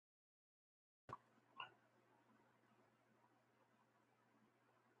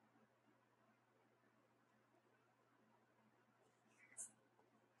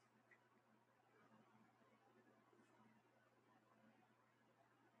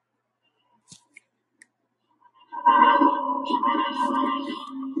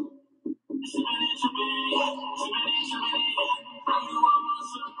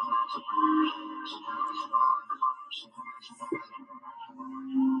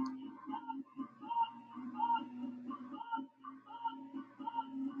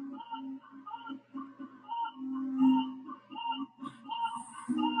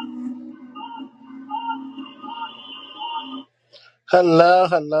Hello,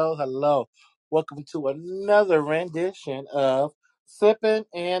 hello, hello. Welcome to another rendition of Sipping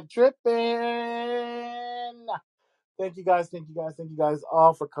and Dripping. Thank you guys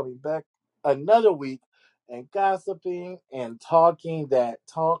all for coming back another week and gossiping and talking that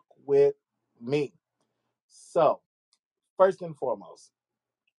talk with me. So, first and foremost,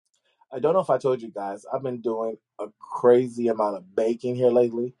 I don't know if I told you guys, I've been doing a crazy amount of baking here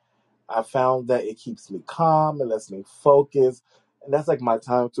lately. I found that it keeps me calm, it lets me focus, and that's like my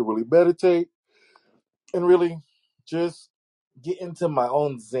time to really meditate and really just get into my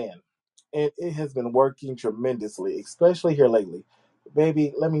own zen. And it has been working tremendously, especially here lately.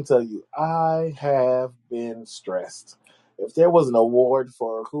 Baby, let me tell you, I have been stressed. If there was an award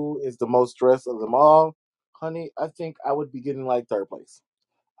for who is the most stressed of them all, honey, I think I would be getting like third place.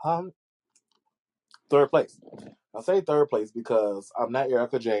 Um, Third place. I say third place because I'm not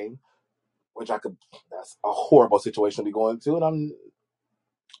Erica Jane, which I could. That's a horrible situation to be going to, and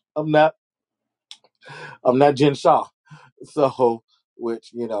I'm not I'm not Jen Shaw. So,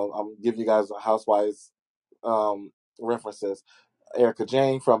 which I'm giving you guys housewives references. Erica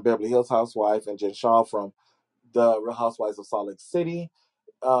Jane from Beverly Hills Housewife and Jen Shaw from the Real Housewives of Salt Lake City.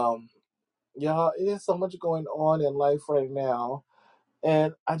 Um, y'all, it is so much going on in life right now,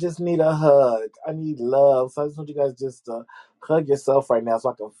 and I just need a hug. I need love. So I just want you guys just to hug yourself right now, so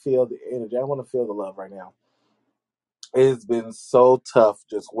I can feel the energy. I want to feel the love right now. It's been so tough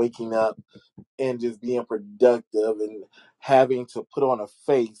just waking up and just being productive and having to put on a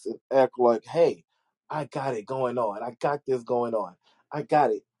face and act like, hey, I got it going on. I got this going on. I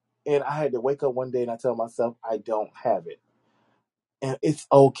got it. And I had to wake up one day and I tell myself, I don't have it. And it's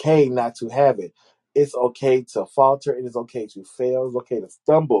okay not to have it. It's okay to falter. It is okay to fail. It's okay to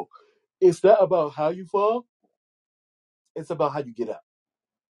stumble. It's not about how you fall. It's about how you get up.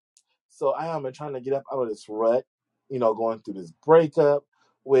 So I am trying to get up out of this rut, going through this breakup,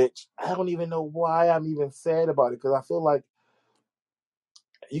 which I don't even know why I'm even sad about it because I feel like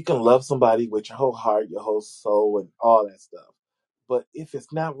you can love somebody with your whole heart, your whole soul, and all that stuff. But if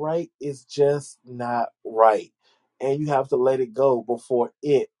it's not right, it's just not right. And you have to let it go before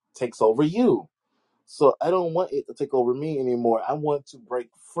it takes over you. So I don't want it to take over me anymore. I want to break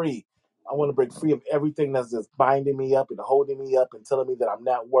free. I want to break free of everything that's just binding me up and holding me up and telling me that I'm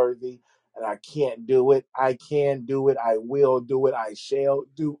not worthy and I can't do it. I can do it. I will do it. I shall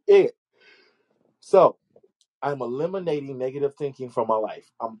do it. So I'm eliminating negative thinking from my life.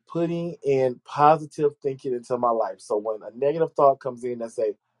 I'm putting in positive thinking into my life. So when a negative thought comes in that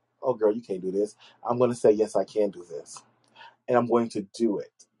say, "Oh girl, you can't do this," I'm going to say, "Yes, I can do this." And I'm going to do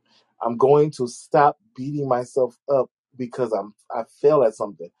it. I'm going to stop beating myself up because I fail at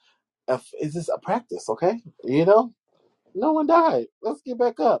something. It's just a practice, okay? No one died. Let's get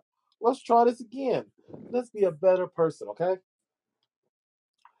back up. Let's try this again. Let's be a better person, okay?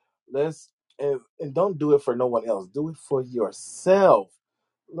 Let's and don't do it for no one else. Do it for yourself.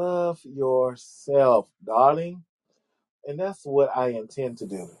 Love yourself, darling. And that's what I intend to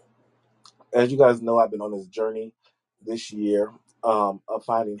do. As you guys know, I've been on this journey this year of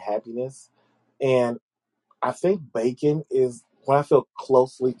finding happiness. And I think baking is when I feel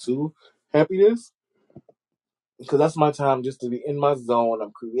closely to happiness because that's my time just to be in my zone.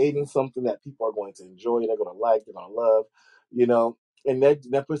 I'm creating something that people are going to enjoy, they're going to like, they're going to love, you know, and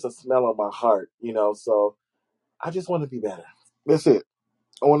that puts a smell on my heart. So I just want to be better. That's it.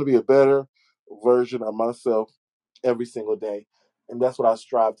 I want to be a better version of myself every single day. And that's what I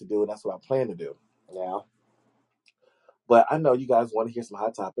strive to do, and that's what I plan to do now. But I know you guys want to hear some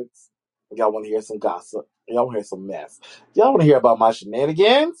hot topics. Y'all want to hear some gossip. Y'all want to hear some mess. Y'all want to hear about my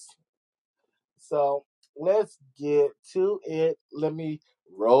shenanigans. So let's get to it. Let me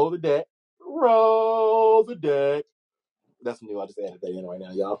roll the deck. Roll the deck. That's new. I just added that in right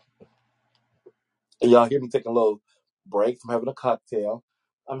now, y'all. And y'all hear me taking a little break from having a cocktail.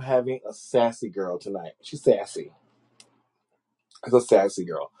 I'm having a sassy girl tonight. She's sassy. It's a sassy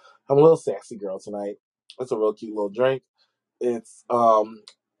girl. I'm a little sassy girl tonight. It's a real cute little drink. It's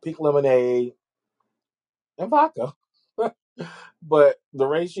pink lemonade and vodka. But the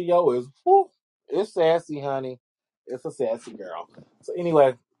ratio is whew, it's sassy, honey. It's a sassy girl. So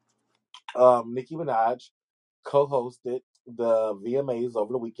anyway, Nicki Minaj co-hosted the VMAs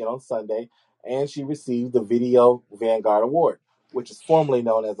over the weekend on Sunday, and she received the Video Vanguard Award, which is formerly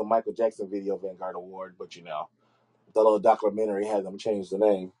known as the Michael Jackson Video Vanguard Award. But the little documentary had them change the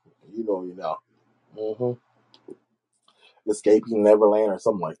name. You know. hmm Escaping Neverland or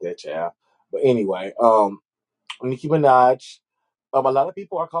something like that, child. But anyway, Nicki Minaj. A lot of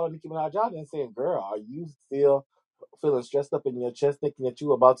people are calling Nicki Minaj out and saying, "Girl, are you still feeling stressed up in your chest, thinking that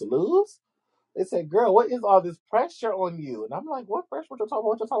you about to lose?" They said, "Girl, what is all this pressure on you?" And I'm like, "What pressure? What you talking about?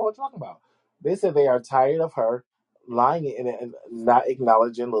 What you talking about? What you talking about?" They said they are tired of her lying and not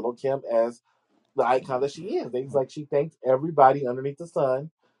acknowledging Little Kim as the icon that she is. They like she thanked everybody underneath the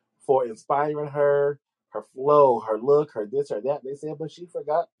sun for inspiring her, her flow, her look, her this, her that. They said, but she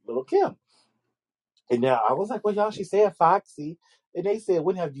forgot Little Kim. And now I was like, well, y'all, she said Foxy. And they said,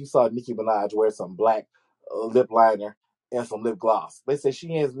 when have you saw Nicki Minaj wear some black lip liner and some lip gloss? They said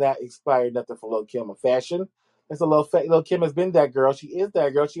she has not inspired nothing from Lil Kim in fashion. It's a Lil Kim has been that girl. She is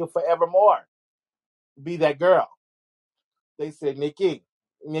that girl. She'll forevermore be that girl. They said, Nikki,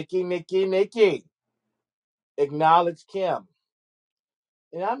 acknowledge Kim.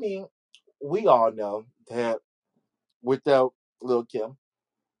 And I mean, we all know that without Lil Kim,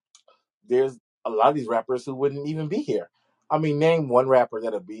 there's a lot of these rappers who wouldn't even be here. I mean, name one rapper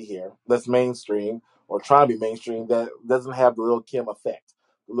that'll be here that's mainstream or trying to be mainstream that doesn't have the Lil Kim effect,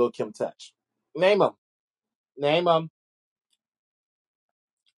 the Lil Kim touch. Name them. Name them.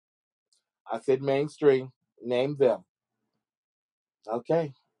 I said mainstream. Name them.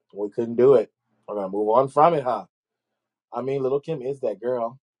 Okay. We couldn't do it. We're going to move on from it, huh? I mean, Lil Kim is that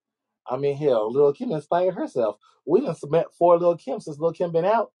girl. I mean, hell, Lil Kim inspired herself. We done submit 4 Lil Kim since Lil Kim been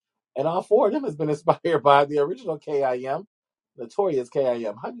out, and all 4 of them has been inspired by the original KIM, Notorious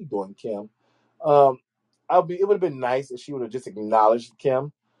KIM. How you doing, Kim? Um, it would have been nice if she would have just acknowledged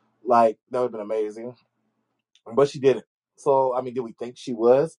Kim, like that would have been amazing, but she didn't. So, I mean, did we think she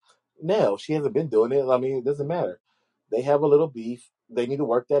was? No, she hasn't been doing it. I mean, it doesn't matter. They have a little beef. They need to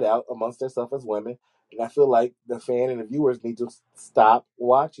work that out amongst themselves as women. And I feel like the fan and the viewers need to stop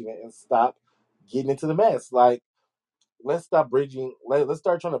watching it and stop getting into the mess. Like, let's stop bridging. Let's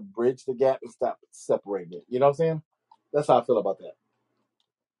start trying to bridge the gap and stop separating it. You know what I'm saying? That's how I feel about that.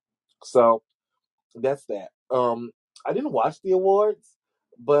 So that's that. I didn't watch the awards,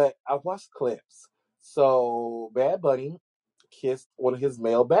 but I watched clips. So Bad Bunny kissed one of his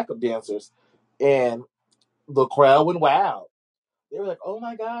male backup dancers, and the crowd went wild. They were like, "Oh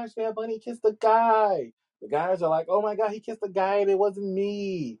my gosh, Bad Bunny kissed the guy." The guys are like, "Oh my god, he kissed the guy and it wasn't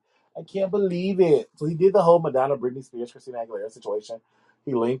me. I can't believe it." So he did the whole Madonna, Britney Spears, Christina Aguilera situation.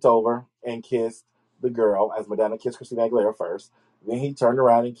 He leaned over and kissed the girl as Madonna kissed Christina Aguilera first. Then he turned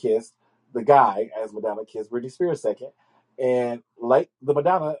around and kissed the guy as Madonna kissed Britney Spears second. And like the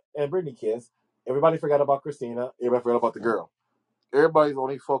Madonna and Britney kiss, everybody forgot about Christina. Everybody forgot about the girl. Everybody's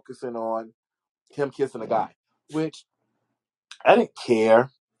only focusing on him kissing the guy, which I didn't care.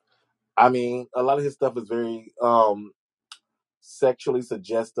 I mean, a lot of his stuff is very sexually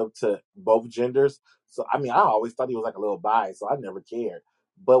suggestive to both genders. So I mean, I always thought he was like a little bi, so I never cared.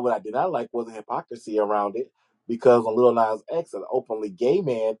 But what I did not like was the hypocrisy around it, because when Lil Nas X, an openly gay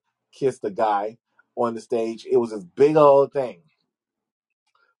man, kissed a guy on the stage, it was this big old thing.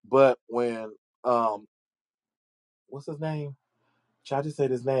 But when what's his name? Try to say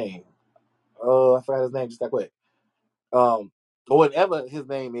his name. Oh, I forgot his name just that quick. Or whatever his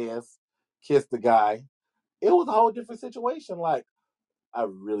name is, kissed the guy. It was a whole different situation. Like, I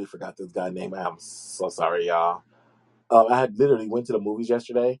really forgot this guy's name. I'm so sorry, y'all. I had literally went to the movies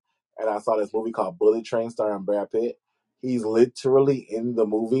yesterday, and I saw this movie called Bullet Train starring Brad Pitt. He's literally in the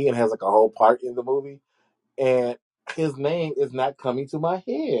movie and has like a whole part in the movie, and his name is not coming to my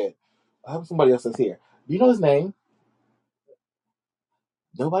head. I hope somebody else is here. Do you know his name?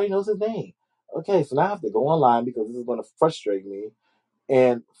 Nobody knows his name. Okay, so now I have to go online because this is going to frustrate me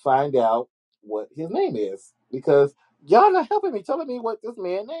and find out what his name is, because y'all not helping me, telling me what this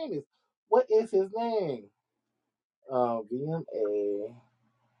man's name is. What is his name? VMA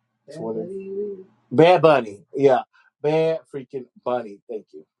 20. Bad Bunny. Yeah. Bad freaking Bunny. Thank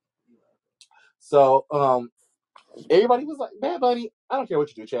you. So, everybody was like, Bad Bunny, I don't care what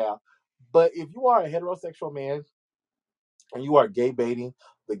you do, child. But if you are a heterosexual man and you are gay baiting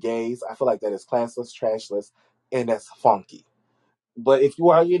the gays, I feel like that is classless, trashless, and that's funky. But if you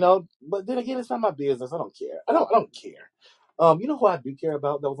are, but then again, it's not my business. I don't care. I don't care. Who I do care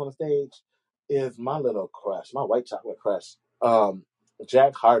about that was on the stage is my little crush, my white chocolate crush,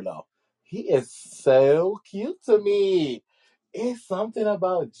 Jack Harlow. He is so cute to me. It's something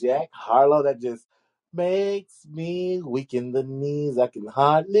about Jack Harlow that just makes me weak in the knees. I can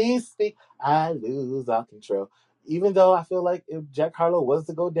hardly speak. I lose all control. even though I feel like if Jack Harlow was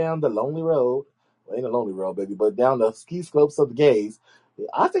to go down the lonely road, well, ain't a lonely road, baby, but down the ski slopes of the gays,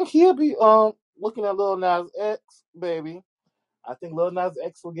 I think he'll be looking at Lil Nas X, baby. I think Lil Nas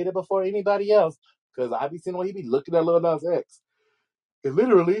X will get it before anybody else because I be seeing when he be looking at Lil Nas X. And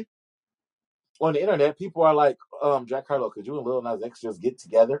literally on the internet, people are like, Jack Harlow, could you and Lil Nas X just get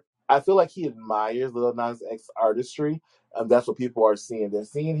together? I feel like he admires Lil Nas X artistry, and that's what people are seeing. They're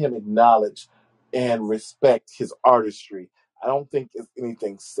seeing him acknowledge and respect his artistry. I don't think it's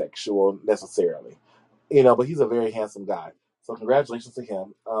anything sexual necessarily, but he's a very handsome guy. So congratulations to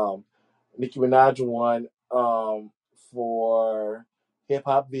him. Nicki Minaj won for hip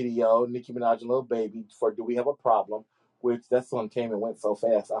hop video. Nicki Minaj and Lil Baby for "Do We Have a Problem," which that song came and went so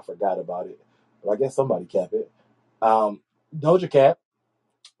fast I forgot about it. But I guess somebody kept it. Doja Cat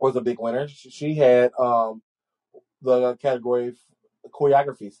was a big winner. She had the category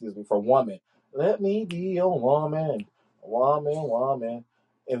choreography, excuse me, for woman. Let me be a woman, woman, woman.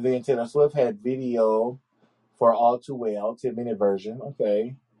 And then Taylor Swift had video for All Too Well, 10-minute version.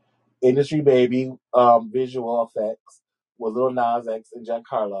 Okay. Industry Baby, visual effects with Lil Nas X and Jack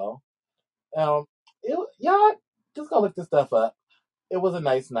Harlow. Y'all just go look this stuff up. It was a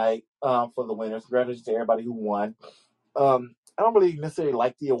nice night for the winners. Congratulations to everybody who won. I don't really necessarily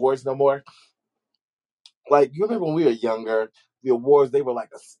like the awards no more. Like, you remember when we were younger, the awards, they were like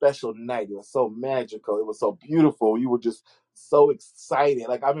a special night. It was so magical. It was so beautiful. You were just so excited.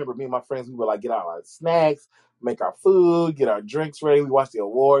 Like, I remember me and my friends, we would like get out our snacks, make our food, get our drinks ready. We watched the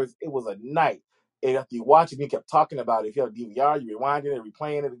awards. It was a night. And after you watch it, you kept talking about it. If you had a DVR, you rewind it and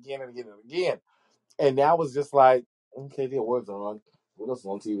replaying it again and again and again. And now it's just like, okay, the awards are on. What else is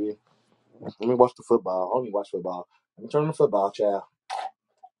on TV? Let me watch the football. I don't even watch football. Let me turn on the football, child.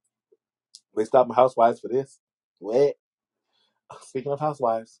 They stopped my housewives for this. What? Speaking of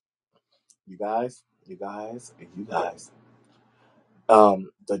housewives, you guys.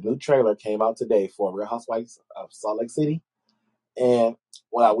 The new trailer came out today for Real Housewives of Salt Lake City. And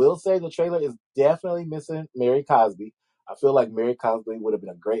what I will say, the trailer is definitely missing Mary Cosby. I feel like Mary Cosby would have been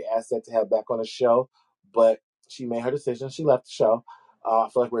a great asset to have back on the show, but she made her decision. She left the show. I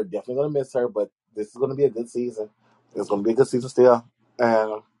feel like we're definitely going to miss her, but this is going to be a good season. It's going to be a good season still.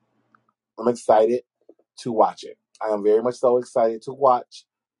 And I'm excited to watch it. I am very much so excited to watch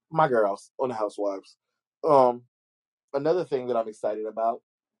my girls on the Housewives. Um, Another thing that I'm excited about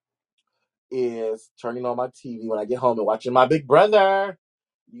is turning on my TV when I get home and watching my Big Brother.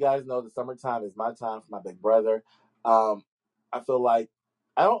 You guys know the summertime is my time for my Big Brother. I feel like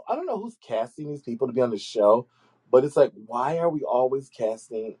I don't know who's casting these people to be on the show, but it's like, why are we always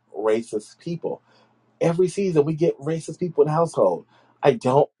casting racist people? Every season we get racist people in the household. I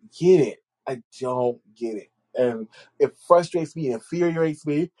don't get it. I don't get it. And it frustrates me, infuriates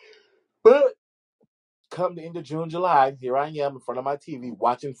me. But come the end of June, July, here I am in front of my TV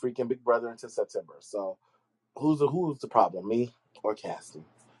watching freaking Big Brother until September. So who's the problem? Me or casting?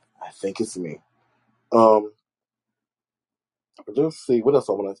 I think it's me. Um let's see what else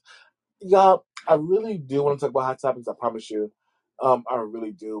I want to. Y'all, I really do want to talk about hot topics. I promise you, I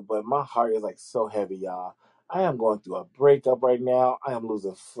really do. But my heart is like so heavy, y'all. I am going through a breakup right now. I am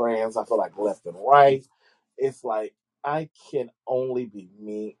losing friends. I feel like left and right. It's like I can only be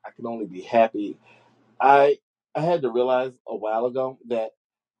me. I can only be happy. I I had to realize a while ago that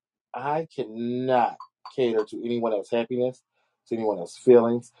I cannot cater to anyone else's happiness, to anyone else's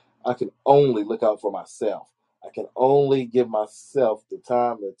feelings. I can only look out for myself. I can only give myself the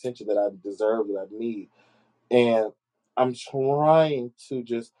time, the attention that I deserve, that I need. And I'm trying to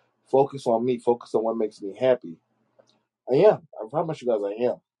just focus on me, focus on what makes me happy. I am. I promise you guys I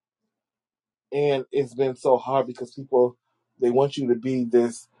am. And it's been so hard because people, they want you to be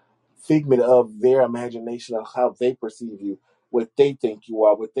this figment of their imagination of how they perceive you, what they think you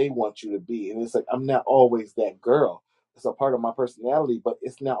are, what they want you to be. And it's like, I'm not always that girl. It's a part of my personality, but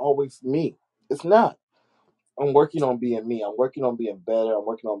it's not always me. It's not. I'm working on being me. I'm working on being better. I'm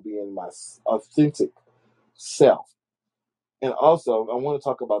working on being my authentic self. And also, I want to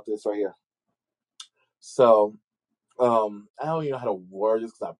talk about this right here. So, I don't even know how to word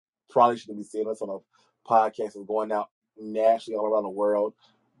this because I probably shouldn't be saying this on a podcast and going out nationally all around the world.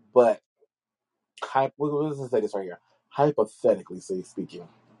 But let's say this right here. Hypothetically, speaking,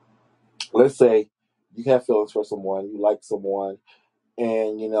 let's say you have feelings for someone, you like someone,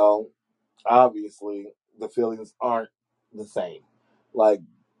 and obviously the feelings aren't the same. Like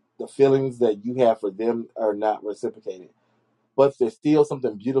the feelings that you have for them are not reciprocated, but there's still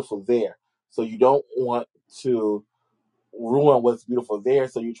something beautiful there. So you don't want to ruin what's beautiful there.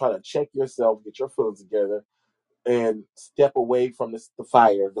 So you try to check yourself, get your feelings together, and step away from the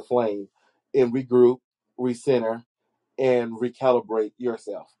fire, the flame, and regroup, recenter, and recalibrate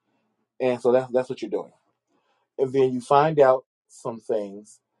yourself. And so that's what you're doing. And then you find out some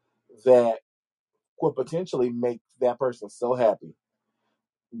things that could potentially make that person so happy,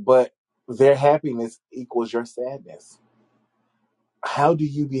 but their happiness equals your sadness. How do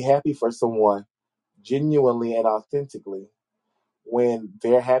you be happy for someone genuinely and authentically when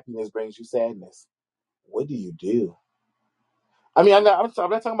their happiness brings you sadness? What do you do? I mean, I'm not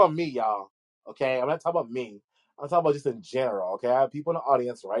talking about me, y'all. Okay, I'm not talking about me. I'm talking about just in general. Okay, I have people in the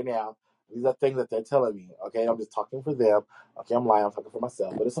audience right now. These are things that they're telling me. Okay, I'm just talking for them. Okay, I'm lying. I'm talking for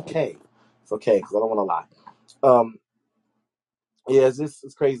myself, but it's okay. It's okay because I don't want to lie. Um, yeah,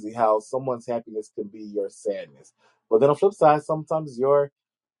 it's crazy how someone's happiness can be your sadness, but then on the flip side, sometimes your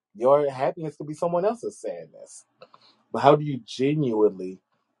happiness could be someone else's sadness. But how do you genuinely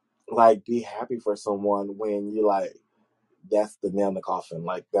like be happy for someone when you're like, that's the nail in the coffin.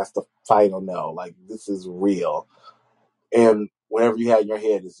 Like that's the final nail. Like this is real. And whatever you had in your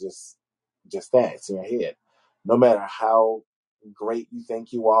head is just that. It's in your head. No matter how great you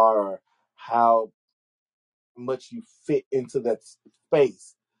think you are or how much you fit into that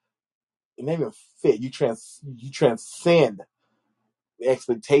space, you don't even fit. You transcend the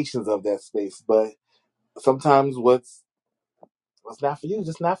expectations of that space. But sometimes what's not for you is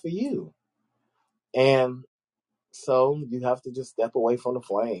just not for you. And so you have to just step away from the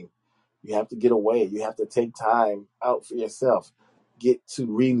flame. You have to get away. You have to take time out for yourself. Get to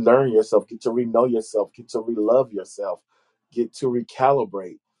relearn yourself. Get to re-know yourself. Get to re-love yourself. Get to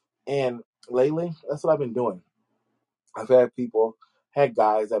recalibrate. And lately, that's what I've been doing. I've had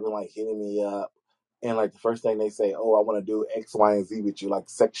guys that have been like hitting me up. And like the first thing they say, oh, I want to do X, Y, and Z with you, like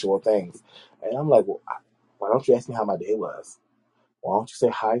sexual things. And I'm like, well, why don't you ask me how my day was? Why don't you say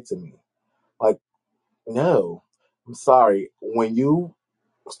hi to me? Like, no, I'm sorry. When you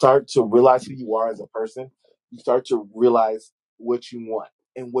start to realize who you are as a person, you start to realize what you want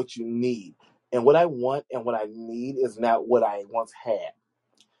and what you need. And what I want and what I need is not what I once had.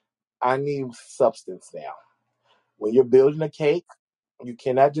 I need substance now. When you're building a cake, you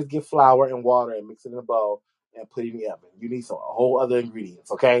cannot just get flour and water and mix it in a bowl and put it in the oven. You need some whole other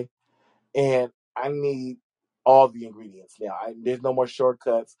ingredients, okay? And I need all the ingredients now. There's no more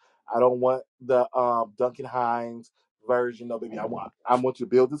shortcuts. I don't want the Duncan Hines version. No, baby, I want to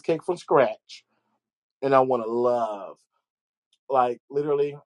build this cake from scratch, and I want to love. Like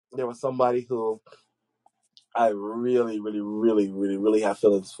literally, there was somebody who I really, really, really, really, really have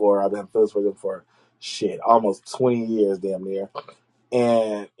feelings for. I've been feelings for them for almost 20 years, damn near.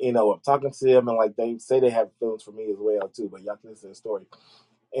 And I'm talking to them, and like they say they have feelings for me as well too. But y'all can listen to the story.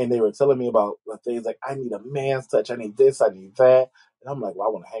 And they were telling me about the things like I need a man's touch, I need this, I need that. And I'm like, well,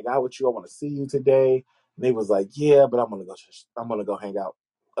 I want to hang out with you. I want to see you today. And they was like, yeah, but I'm gonna go hang out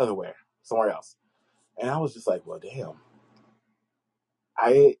somewhere else. And I was just like, well, damn.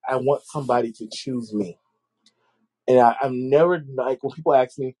 I want somebody to choose me. And I'm never like when people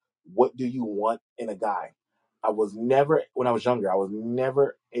ask me, what do you want in a guy? When I was younger, I was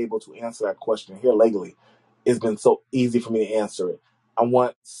never able to answer that question. Here lately, it's been so easy for me to answer it. I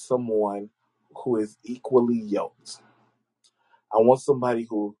want someone who is equally yoked. I want somebody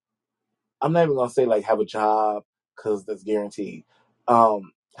who, I'm not even gonna say like have a job because that's guaranteed. Have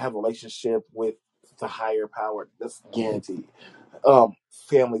a relationship with the higher power that's guaranteed.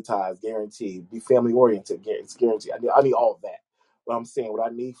 Family ties guaranteed. Be family oriented, it's guaranteed. I need all of that. What I'm saying, what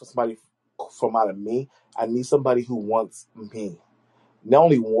I need for somebody from out of me, I need somebody who wants me. Not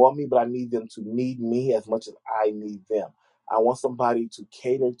only want me, but I need them to need me as much as I need them. I want somebody to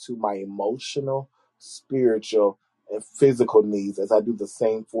cater to my emotional, spiritual, and physical needs as I do the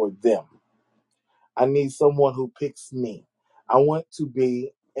same for them. I need someone who picks me. I want to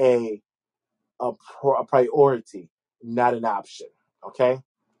be a priority, not an option. Okay?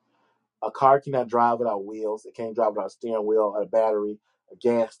 A car cannot drive without wheels. It can't drive without a steering wheel, a battery, a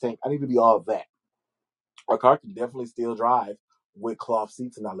gas tank. I need to be all of that. A car can definitely still drive with cloth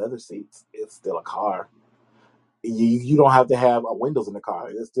seats and not leather seats. It's still a car. You don't have to have windows in the car.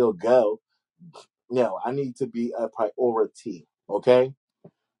 It'll still go. No, I need to be a priority. Okay?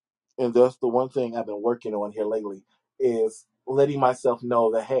 And that's the one thing I've been working on here lately is letting myself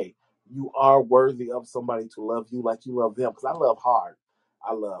know that, hey, you are worthy of somebody to love you like you love them. Because I love hard.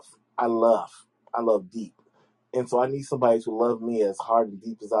 I love, I love, I love deep. And so I need somebody to love me as hard and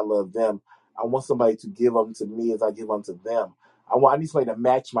deep as I love them. I want somebody to give unto me as I give unto them. I need somebody to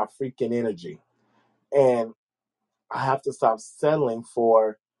match my freaking energy. And I have to stop settling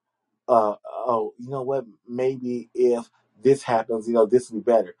for, oh, you know what? Maybe if this happens, this will be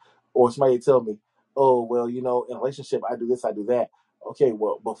better. Or somebody tell me, oh, well, in a relationship, I do this, I do that. Okay,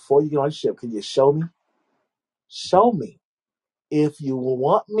 well, before you get in a relationship, can you show me? Show me. If you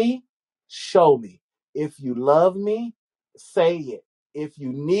want me, show me. If you love me, say it. If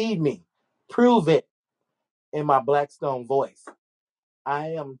you need me, prove it in my Blackstone voice.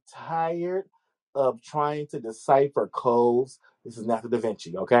 I am tired of trying to decipher codes. This is not the Da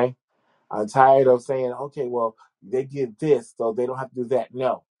Vinci, okay? I'm tired of saying, okay, well, they did this, so they don't have to do that.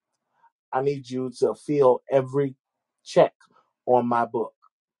 No. I need you to fill every check on my book.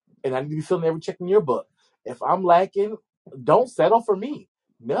 And I need to be filling every check in your book. If I'm lacking, don't settle for me.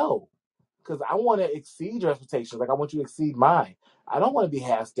 No. Because I want to exceed your expectations. Like I want you to exceed mine. I don't want to be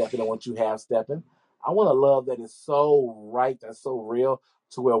half stepping. I want you half stepping. I want a love that is so right, that's so real,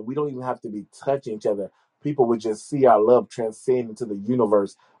 to where we don't even have to be touching each other. People would just see our love transcend into the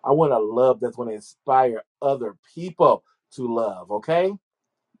universe. I want a love that's going to inspire other people to love, okay?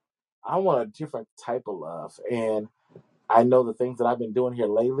 I want a different type of love. And I know the things that I've been doing here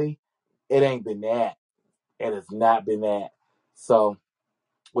lately, it ain't been that. It has not been that. So,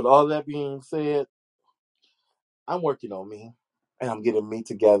 with all that being said, I'm working on me and I'm getting me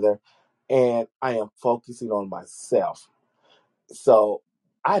together and I am focusing on myself. So,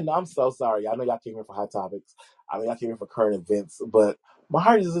 I know I'm so sorry. I know y'all came here for hot topics. I know y'all came here for current events, but my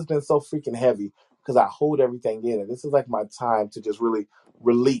heart has just been so freaking heavy because I hold everything in. And this is like my time to just really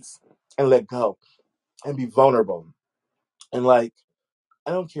release and let go and be vulnerable. And like,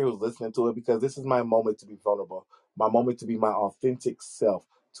 I don't care who's listening to it because this is my moment to be vulnerable, my moment to be my authentic self,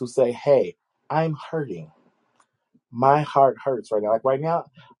 to say, hey, I'm hurting. My heart hurts right now. Like right now,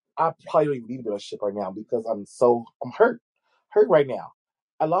 I probably don't even need to be on shit right now because I'm hurt right now.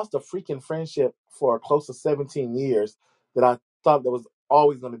 I lost a freaking friendship for close to 17 years that I thought that was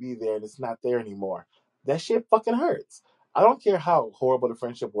always going to be there and it's not there anymore. That shit fucking hurts. I don't care how horrible the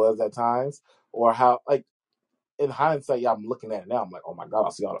friendship was at times or how, like, in hindsight, yeah, I'm looking at it now. I'm like, oh my God, I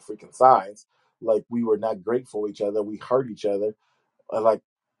see all the freaking signs. Like, we were not great for each other. We hurt each other. Like,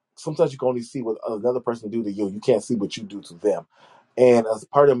 sometimes you can only see what another person do to you. You can't see what you do to them. And as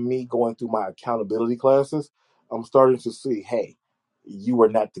part of me going through my accountability classes, I'm starting to see, hey, you were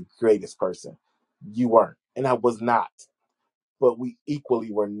not the greatest person. You weren't. And I was not, but we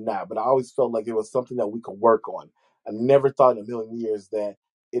equally were not. But I always felt like it was something that we could work on. I never thought in a million years that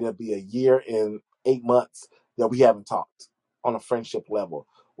it'd be a year and 8 months that we haven't talked on a friendship level.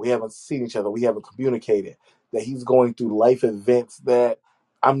 We haven't seen each other. We haven't communicated. That he's going through life events that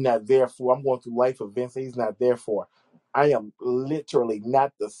I'm not there for. I'm going through life events that he's not there for. I am literally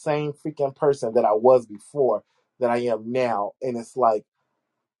not the same freaking person that I was before that I am now. And it's like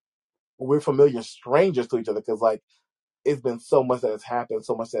we're familiar strangers to each other because, like, it's been so much that has happened,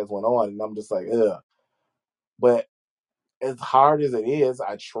 so much that has went on, and I'm just like, ugh. But as hard as it is,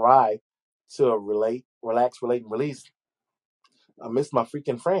 I try to relax, relate, and release. I miss my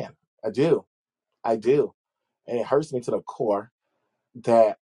freaking friend. I do, and it hurts me to the core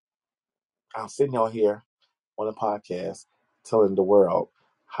that I'm sitting on here on a podcast telling the world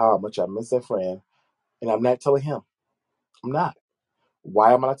how much I miss that friend, and I'm not telling him. I'm not.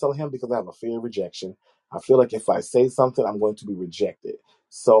 Why am I not telling him? Because I have a fear of rejection. I feel like if I say something, I'm going to be rejected.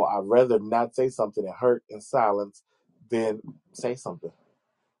 So I'd rather not say something and hurt in silence than say something.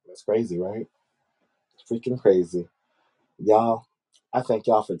 That's crazy, right? It's freaking crazy. Y'all, I thank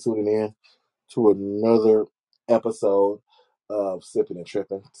y'all for tuning in to another episode of Sipping and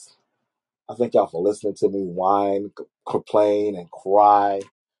Tripping. I thank y'all for listening to me whine, complain, and cry.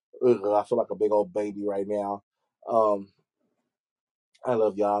 Ugh, I feel like a big old baby right now. Um, I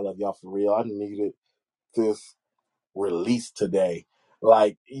love y'all. I love y'all for real. I needed this release today.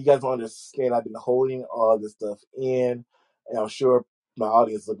 Like, you guys don't understand. I've been holding all this stuff in, and I'm sure my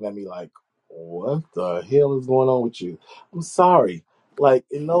audience looking at me like, "What the hell is going on with you?" I'm sorry. Like,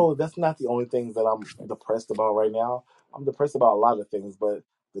 no, that's not the only things that I'm depressed about right now. I'm depressed about a lot of things, but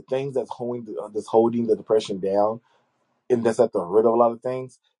the things that's holding the depression down and that's at the root of a lot of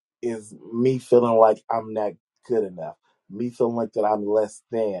things is me feeling like I'm not good enough, me feeling like that I'm less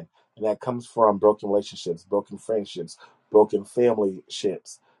than, and that comes from broken relationships, broken friendships, broken family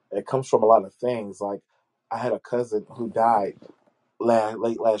ships. It comes from a lot of things. Like, I had a cousin who died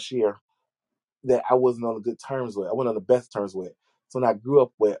late last year that I wasn't on good terms with. I wasn't on the best terms with. So when I grew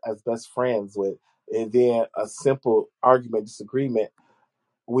up with as best friends with, and then a simple argument, disagreement,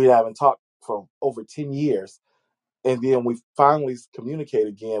 we haven't talked for over 10 years, and then we finally communicate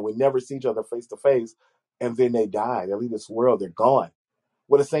again. We never see each other face to face, and then they die. They leave this world. They're gone.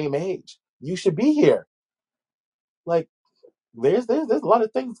 We're the same age. You should be here. Like, there's a lot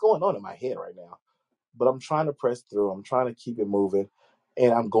of things going on in my head right now, but I'm trying to press through. I'm trying to keep it moving,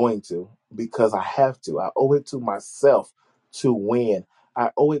 and I'm going to because I have to. I owe it to myself to win.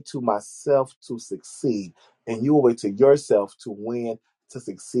 I owe it to myself to succeed. And you owe it to yourself to win, to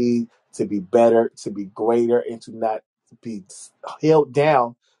succeed, to be better, to be greater, and to not be held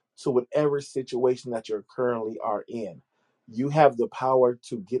down to whatever situation that you currently are in. You have the power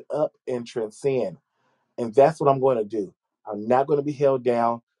to get up and transcend. And that's what I'm going to do. I'm not going to be held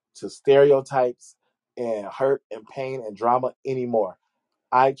down to stereotypes and hurt and pain and drama anymore.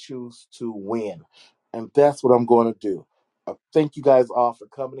 I choose to win. And that's what I'm going to do. Thank you guys all for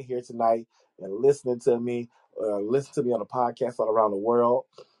coming here tonight and listening to me. Listen to me on a podcast all around the world.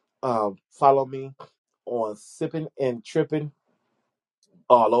 Follow me on Sipping and Tripping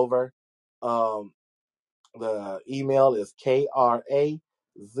all over. Um, the email is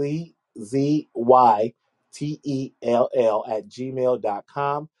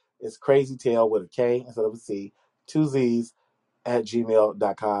krazzzytell@gmail.com. It's crazy tail with a K instead of a C, two Z's at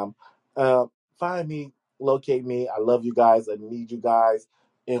gmail.com. Uh, Find me, locate me. I love you guys. I need you guys,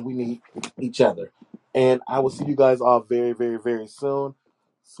 and we need each other. And I will see you guys all very, very, very soon.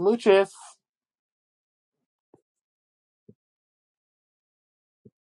 Smooches.